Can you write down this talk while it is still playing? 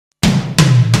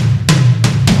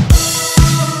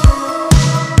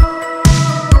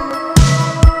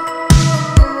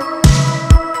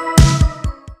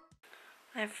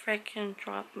freaking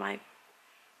dropped my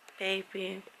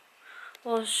baby.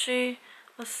 Well, she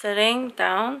was sitting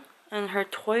down and her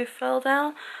toy fell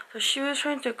down, so she was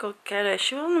trying to go get it.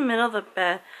 She was in the middle of the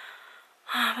bed.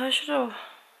 But I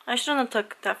shouldn't have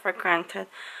took that for granted.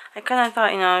 I kind of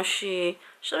thought, you know,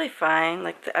 she'll be fine.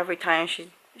 Like every time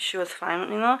she was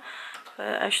fine, you know.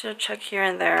 But I should have checked here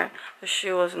and there. But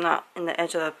she was not in the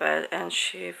edge of the bed, and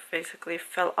she basically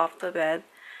fell off the bed,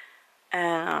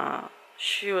 and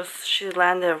she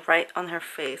landed right on her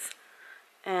face,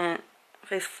 and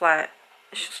face flat.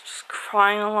 She was just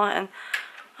crying a lot, and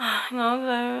you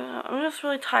know, I'm just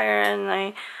really tired, and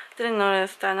I didn't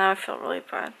notice that. Now I felt really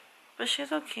bad. But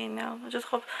she's okay now. I just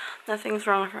hope nothing's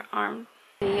wrong with her arm.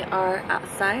 We are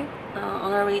outside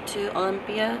on our way to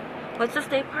Olympia. What's the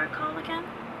state park called again?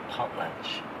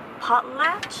 Potlatch.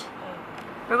 Potlatch?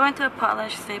 We're going to a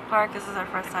Potlatch State Park. This is our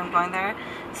first time going there.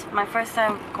 It's my first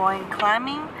time going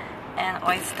clamming and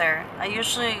oyster.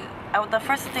 The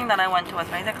first thing that I went to was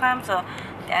razor clam, so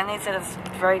Danny said it's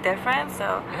very different,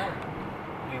 so... Yeah,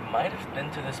 we might have been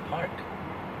to this park.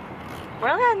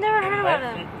 Really? I've never heard about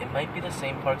it. It might be the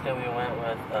same park that we went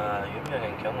with Yumyeon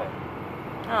and Kyungwon.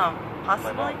 Oh,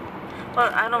 possibly?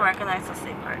 But I don't recognize the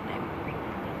state park name.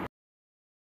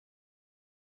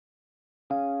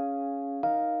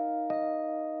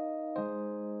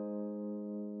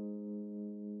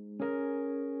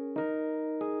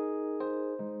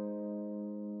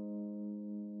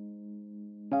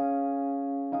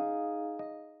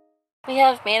 We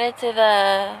have made it to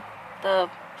the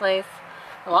place.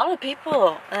 A lot of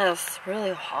people, and it's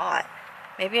really hot.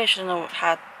 Maybe I shouldn't have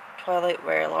had Twilight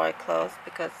wear a lot of clothes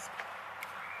because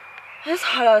it's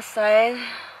hot outside.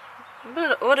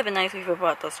 But it would have been nice if we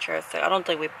brought those chairs. So I don't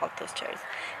think we bought those chairs.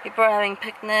 People are having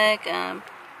picnic,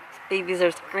 babies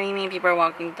are screaming, people are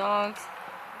walking dogs.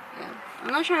 Yeah.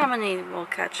 I'm not sure how many we'll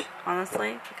catch,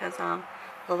 honestly, because there's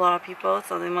a lot of people,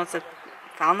 so they must have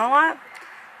found a lot.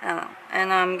 I don't know.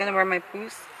 And I'm gonna wear my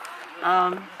boots.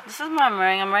 This is what I'm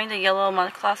wearing. I'm wearing the yellow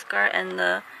MacLeod skirt and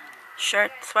the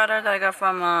sweater that I got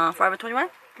from Forever 21.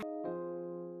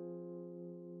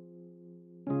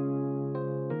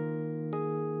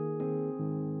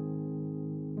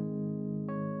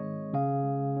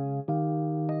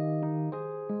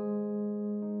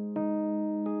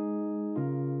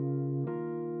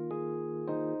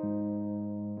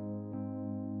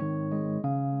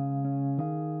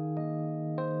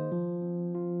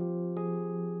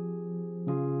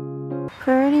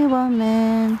 Pretty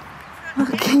woman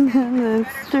walking down the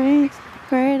street,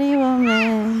 pretty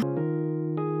woman.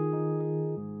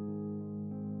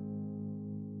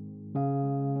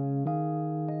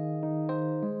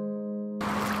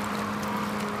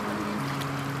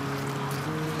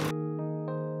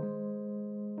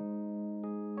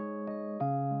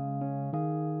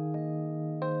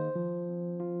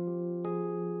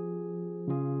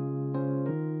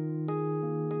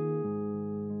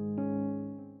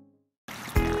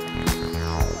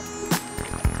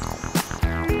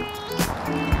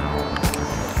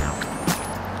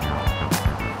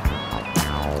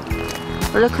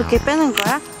 원래 그렇게 빼는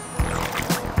거야?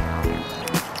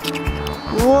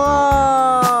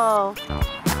 우와!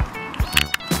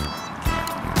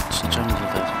 진짜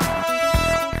힘들다.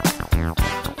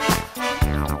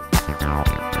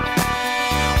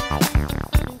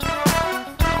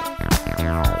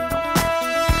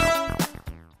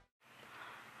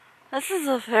 This is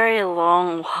a very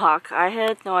long walk. I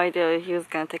had no idea he was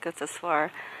gonna take us this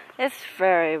far. It's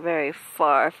very, very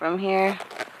far from here.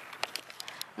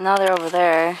 Now they're over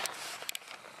there.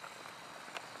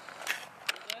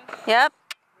 Yep.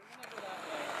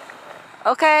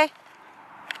 Okay.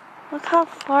 Look how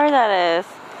far that is.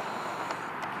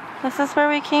 This is where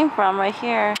we came from, right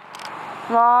here.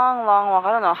 Long, long walk.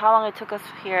 I don't know how long it took us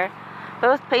here. But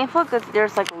it was painful because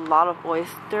there's like a lot of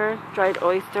dried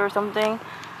oyster or something.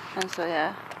 And so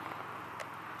yeah.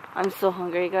 I'm so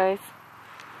hungry, guys.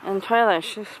 And Twilight,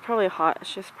 she's probably hot.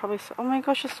 She's probably, oh my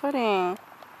gosh, she's sweating.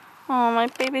 Oh, my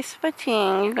baby's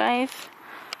sweating, you guys.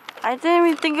 I didn't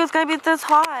even think it was gonna be this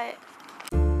hot.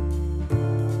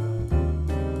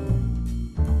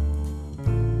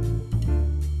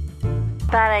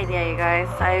 Bad idea, you guys.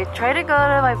 I tried to go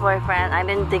to my boyfriend. I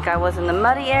didn't think I was in the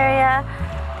muddy area.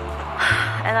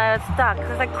 And I was stuck. It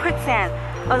was like quicksand.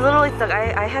 I was literally stuck.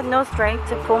 I had no strength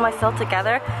to pull myself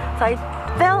together. So I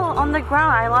fell on the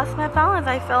ground. I lost my balance.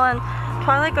 I fell in.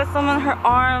 Twilight got some on her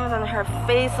arms and her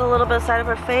face, a little bit side of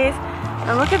her face.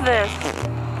 And look at this.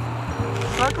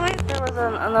 Luckily, there was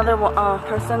another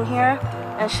person here,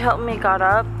 and she helped me got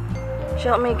up. She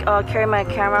helped me carry my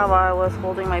camera while I was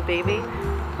holding my baby.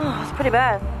 Oh, it's pretty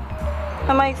bad.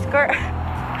 And my skirt,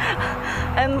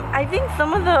 And I think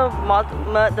some of the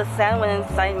the sand went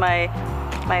inside my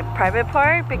private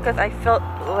part because I felt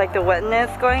like the wetness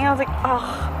going. I was like, oh,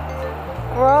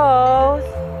 gross.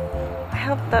 I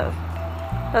hope that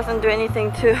doesn't do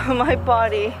anything to my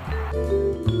body.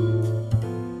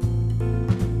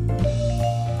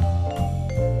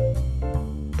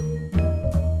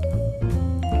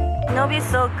 It'll be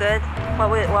so good. What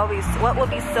would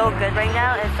be so good right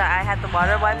now is that I had the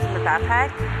water wipes in the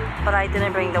backpack, but I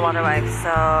didn't bring the water wipes, so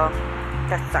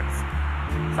that sucks.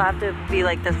 So I have to be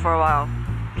like this for a while.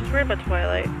 She's worried about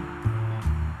Twilight.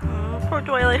 Poor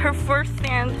Twilight, her first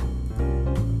sand.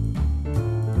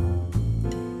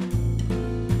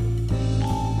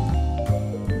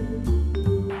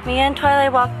 Me and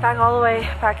Twilight walked back all the way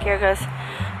back here because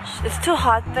it's too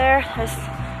hot there.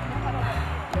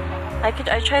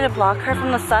 I tried to block her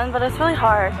from the sun, but it's really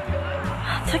hard.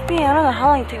 It took me, I don't know how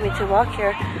long it took me to walk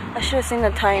here. I should have seen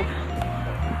the time.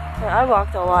 But I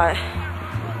walked a lot.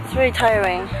 It's really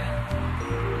tiring.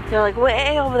 They're like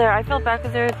way over there. I felt bad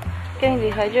because they're getting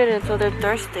dehydrated, so they're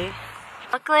thirsty.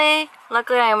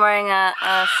 Luckily I'm wearing a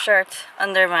shirt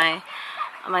under my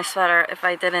sweater. If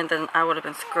I didn't, then I would have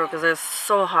been screwed because it's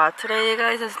so hot today, you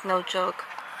guys. It's no joke.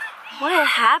 What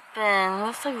happened? It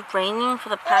was like raining for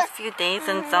the past few days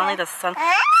and suddenly the sun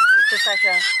just like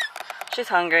she's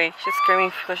hungry. She's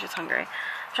screaming because she's hungry.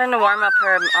 I'm trying to warm up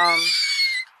her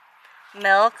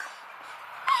milk.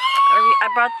 I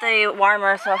brought the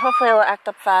warmer, so hopefully it will act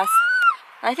up fast.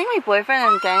 I think my boyfriend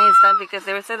and Danny is done because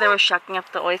they said they were shucking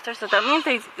up the oysters, so that means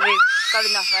they got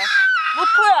enough, right?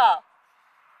 Mupu야!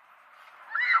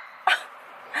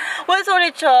 왜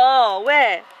소리쳐?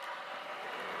 왜?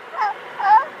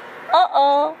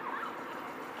 Uh-oh.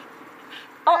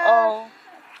 Uh-oh.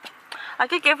 I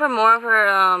could give her more of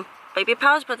her baby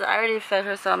pouch, but I already fed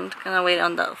her, so I'm gonna wait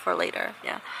on that for later.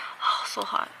 Yeah. Oh, so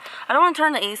hot. I don't want to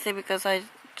turn the AC because I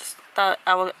just thought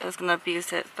I was gonna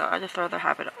abuse it, so I just rather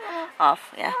have it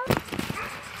off. Yeah.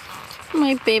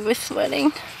 My baby's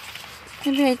sweating.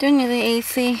 Maybe I do need the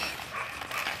AC.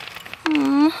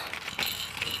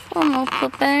 Oh no,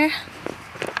 put bear.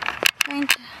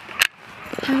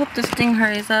 I hope this thing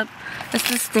hurries up. It's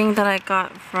this thing that I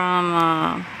got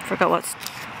from, forgot what's,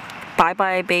 Bye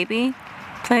Bye Baby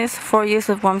place for use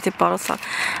with warm zip bottle stock.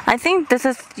 I think this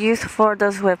is used for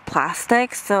those with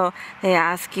plastic, so they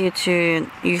ask you to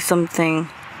use something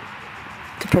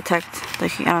to protect the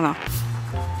heat. I don't know.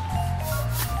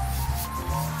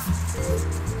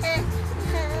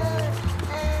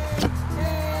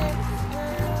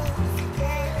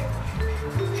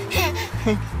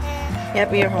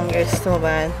 Yep, your hunger is so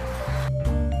bad.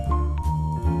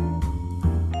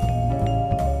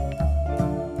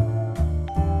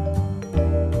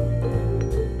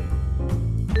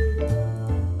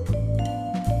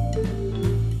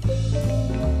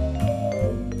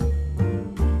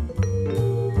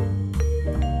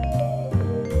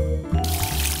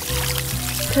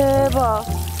 대박.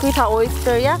 그게 다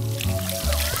오이스터야?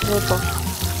 대박.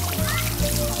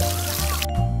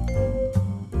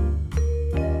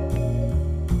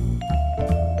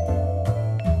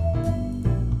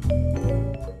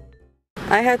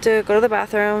 I had to go to the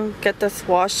bathroom, get this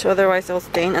washed, otherwise it'll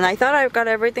stain. And I thought I got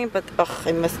everything, but ugh,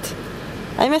 I missed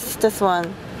this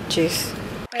one. Jeez.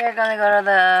 We are gonna go to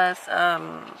the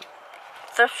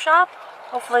thrift shop.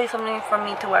 Hopefully something for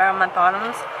me to wear on my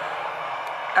bottoms.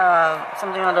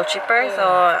 Something a little cheaper,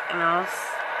 so you know,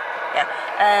 yeah.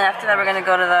 And after that, we're gonna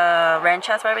go to the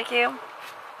Ranchhouse BBQ.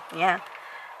 Yeah.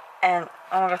 And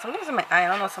oh my god, something's in my eye. I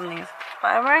don't know something's. But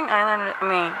I'm wearing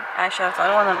eyeshadow, so I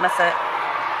don't want to miss it.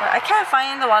 But I can't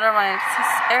find the water line. It's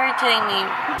just irritating me.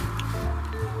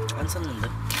 안 썼는데.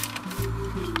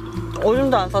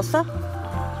 오줌도 안 썼어?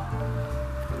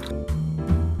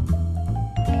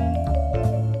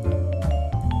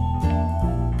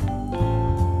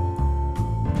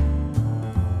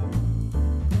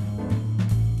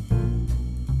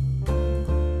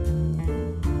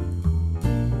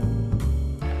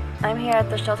 I'm here at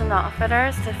the Shelton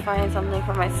Outfitters to find something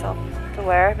for myself to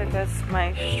wear because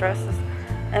my stress is,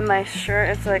 and my shirt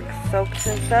is like soaked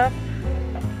and stuff.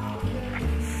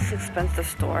 It's an expensive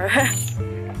store.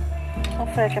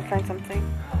 Hopefully I can find something.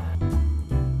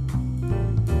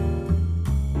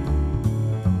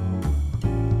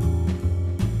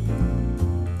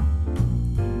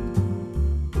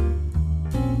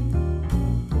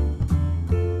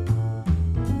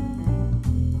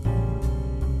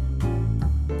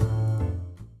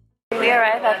 We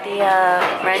arrived at the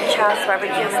Ranchhouse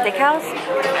BBQ Steakhouse.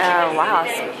 Wow,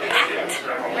 it's packed.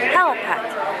 Hell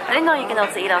packed. I didn't know you can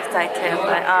also eat outside too,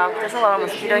 but there's a lot of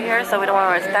mosquito here, so we don't want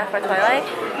to risk that for Twilight.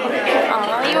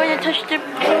 You want to touch the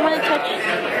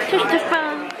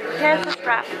phone? Here's the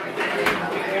strap.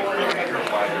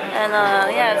 And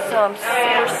yeah, so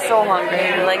we're so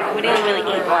hungry. Like we didn't really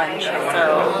eat lunch,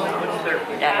 so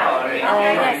yeah.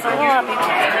 Yeah, so we'll be.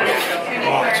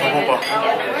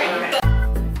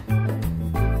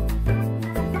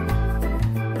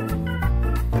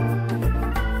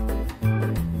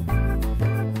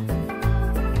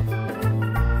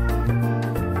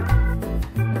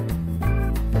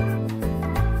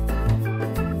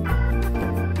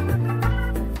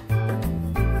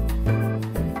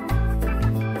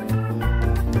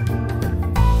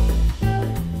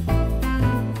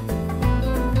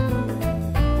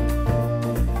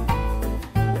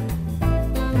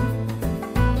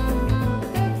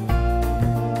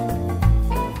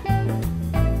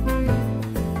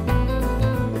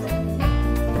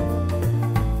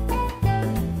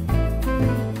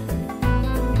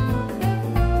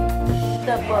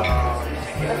 The book,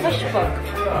 the fish book,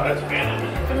 it's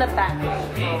in the back.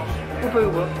 Mupu.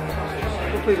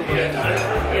 Yeah.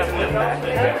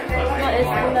 No, it's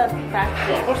in the back.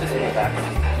 Of course it's in the back.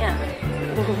 Yeah.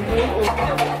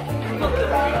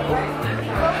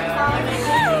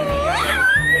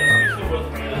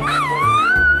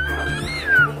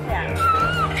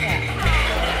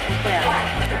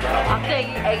 아까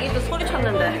애기도 소리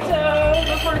쳤는데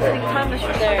또 소리 치는 time to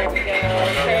shoot there.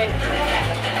 Okay.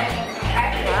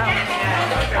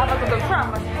 아 맞다, 너 술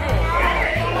안 마시지?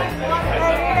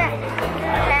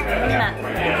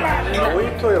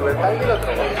 오이토에 왜 딸기가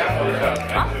들어가지?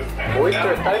 어?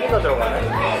 오이토에 딸기가 들어가네?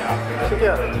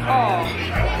 특이하네.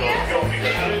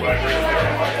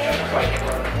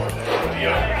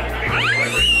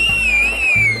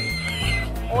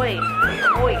 오이.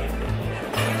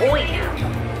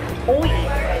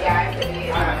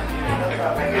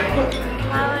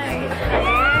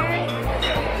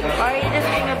 Are you just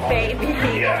being a baby?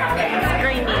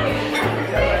 Screaming.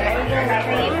 Are you gonna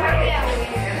scream?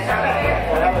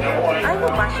 아이고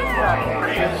맛있어.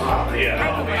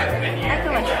 아이고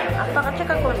맛있어. 아빠가 책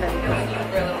갖고 온대.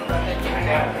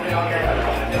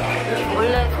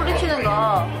 원래 소리치는 거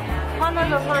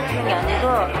화나서 소리치는 게 아니고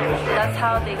that's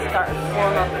how they start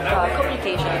form of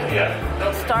communication.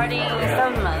 Starting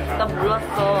 7 months. 나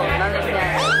몰랐어. 나는 그냥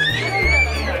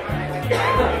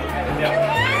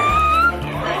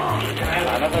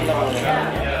안아달라고 하는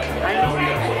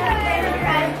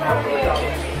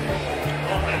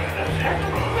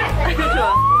아이고 좋아.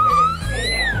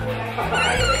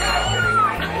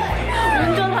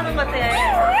 운전하는 것 같아.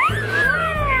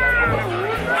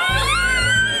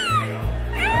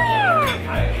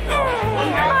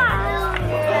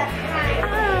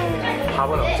 밥은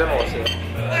언제 먹었어요?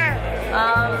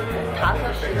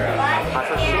 5시.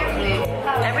 5시?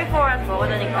 Every 4 hours 먹어야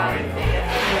되니까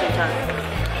괜찮아.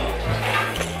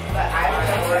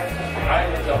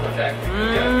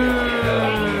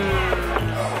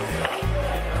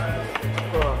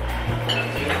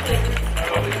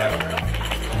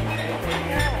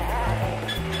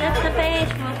 That's the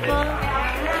page, Mupu.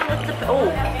 That's the oh,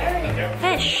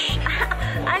 fish.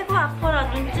 아이고 아파라,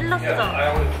 눈 찔렀어.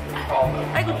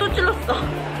 아이고 또 찔렀어.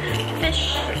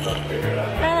 Fish.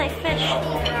 I like fish.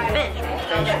 Fish.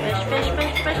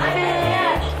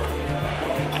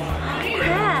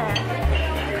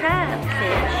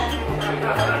 Crabfish.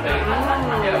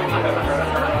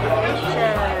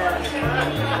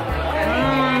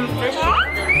 Fish is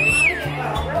delicious.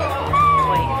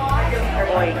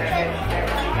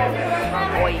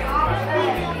 Oi.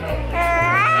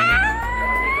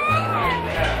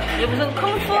 이게 무슨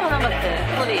쿵푸 하나 같아.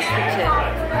 소리, 그치?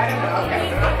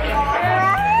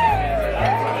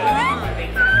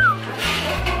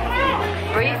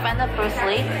 Were you fan of Bruce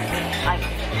Lee?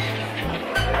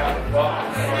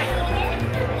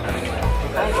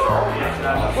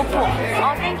 Mupu.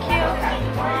 Oh, thank you.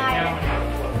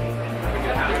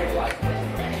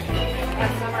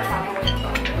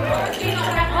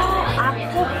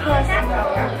 Octopus.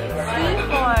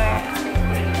 Seahorse.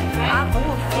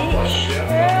 Oh, fish.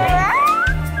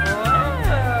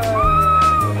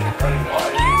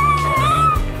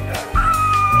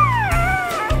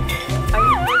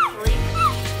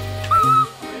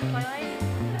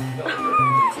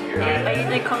 Are you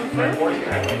doing kung fu?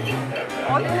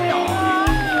 Oh, yeah.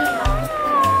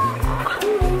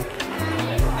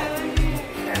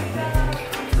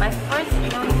 My first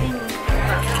nosing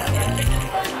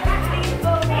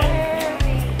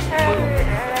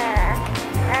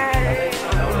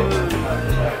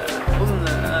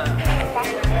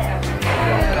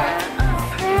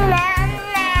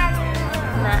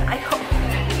I hope.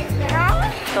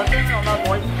 너 너는 엄마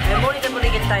대머리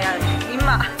돼버리겠다. 야,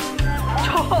 임마.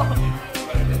 줘.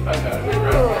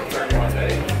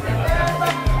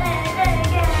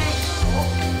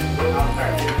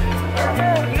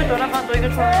 이거 너랑아, 너 이거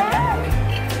좋아하냐?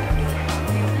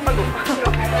 아이고.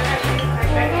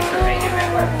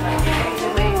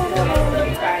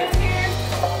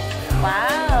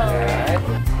 와우.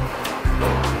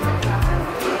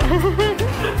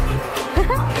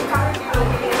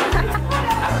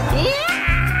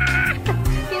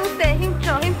 힘세,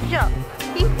 힘줘, 힘줘,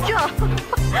 힘줘.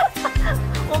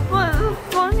 오빠,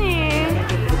 funny.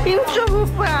 힘줘,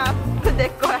 오빠야. 그거 내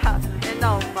거야.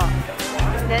 내놔, 엄마.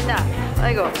 내놔.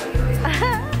 아이고.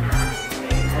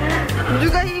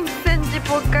 누가 힘센지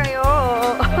볼까요?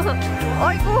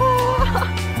 아이고.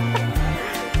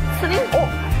 스님,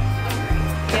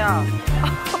 야.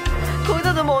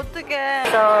 거기다 넣으면 어떡해.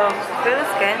 So, food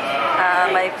was good.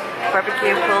 My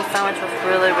barbecue pool sandwich was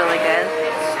really, really good.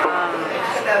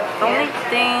 The only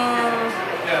thing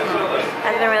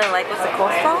I didn't really like was the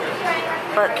coleslaw,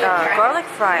 but garlic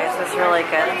fries was really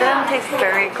good. It didn't taste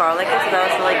very garlicky, so that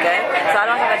was really good. So I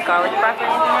don't have a garlic breath or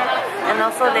anything. And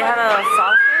also they had a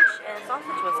sausage, and the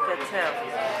sausage was good too.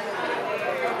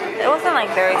 It wasn't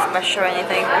like very special or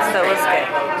anything, so it was good.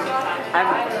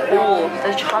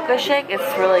 The chocolate shake is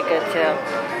really good too.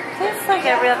 Tastes like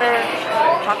every other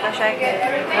chocolate shake.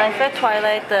 And I fed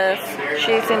Twilight this.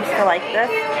 She seems to like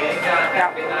this.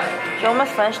 Yeah. She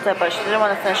almost finished it, but she didn't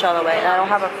want to finish all the way. And I don't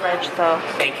have a fridge, so.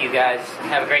 Thank you guys.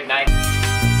 Have a great night.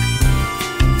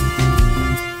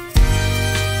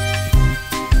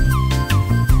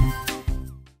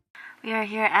 We are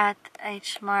here at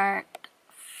H Mart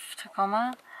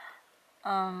Tacoma.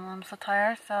 I'm so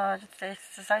tired, so I just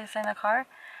decided to stay in the car.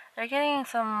 They're getting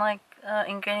some like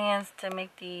ingredients to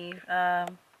make the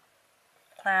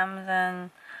clams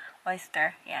and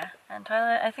oyster. Yeah, and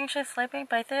Twilight, I think she's sleeping,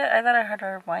 but I thought I heard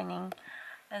her whining.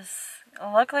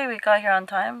 Luckily we got here on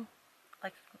time,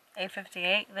 like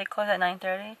 8:58. They closed at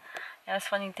 9:30. Yeah, it's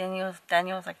funny. Daniel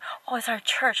was like, "Oh, it's our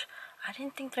church." I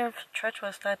didn't think their church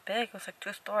was that big. It was like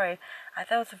 2-story. I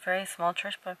thought it was a very small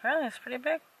church, but apparently it's pretty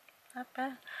big. Not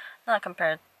bad. Not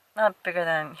bigger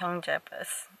than Hyungjae, but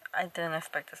I didn't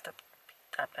expect this to be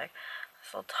that big. I'm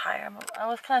so tired. I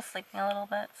was kind of sleeping a little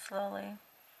bit, slowly.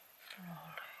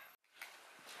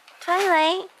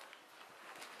 Twilight!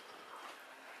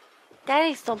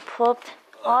 Daddy's so pooped.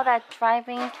 All that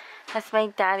driving has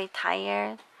made Daddy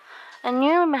tired. And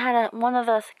you had one of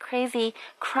those crazy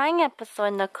crying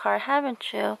episodes in the car,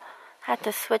 haven't you? Had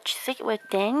to switch seat with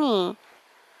Danny.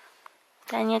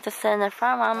 Danny had to sit in the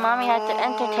front while Mommy had to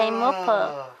entertain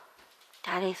Mupu.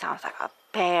 Daddy sounds like a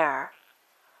bear.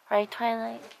 Right,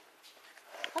 Twilight?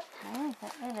 What time is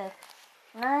it? It is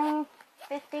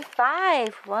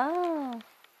 9:55. Wow.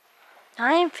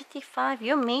 9:55.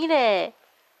 You made it.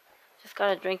 Just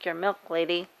gotta drink your milk,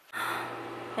 lady.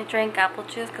 I drank apple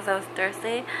juice because I was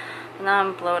thirsty. And now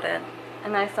I'm bloated.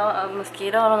 And I saw a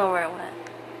mosquito. I don't know where it went.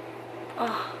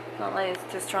 Oh, not like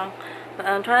it's too strong. But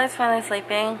Twilight's finally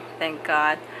sleeping. Thank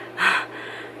God.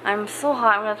 I'm so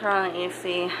hot. I'm gonna turn on the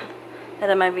AC.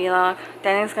 Edit my vlog.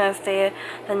 Danny's gonna stay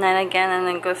the night again and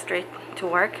then go straight to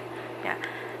work. Yeah.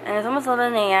 And it's almost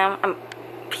 11 a.m.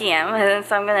 p.m. And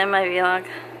so I'm gonna end my vlog.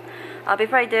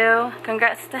 Before I do,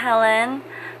 congrats to Helen.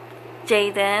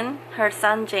 Jaden. Her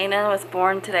son Jaden was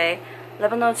born today.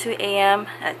 11:02 a.m.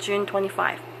 at June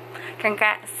 25.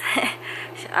 Congrats.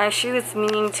 She was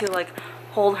meaning to like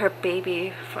hold her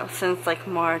baby since like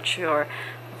March, or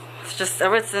just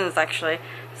ever since actually.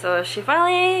 So she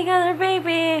finally got her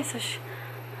baby. So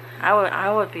I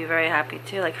would be very happy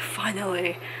too, like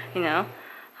finally, you know.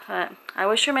 But I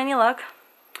wish her many luck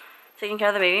taking care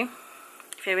of the baby.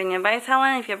 If you have any advice,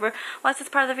 Helen, if you ever watch this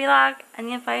part of the vlog,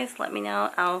 any advice, let me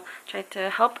know. I'll try to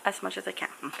help as much as I can.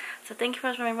 So thank you for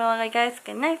watching my vlog, guys.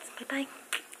 Good night. Bye-bye.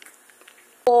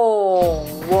 Oh,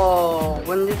 whoa.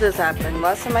 When did this happen?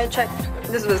 Last time I checked,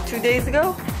 this was 2 days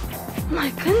ago? Oh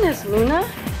my goodness, Luna. Oh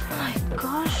my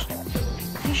gosh.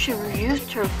 You should have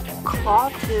used your claw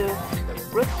to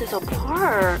rip this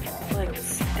apart. Like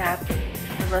stab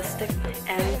the stick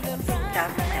and stab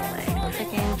my leg. The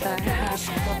games that I have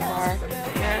so far.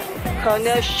 Yeah. Oh,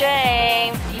 no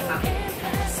shame.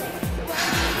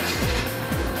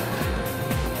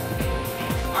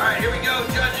 Alright, here we go,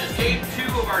 judges. Game 2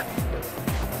 of our...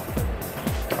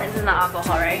 This is not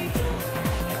alcohol, right?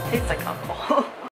 Tastes like alcohol.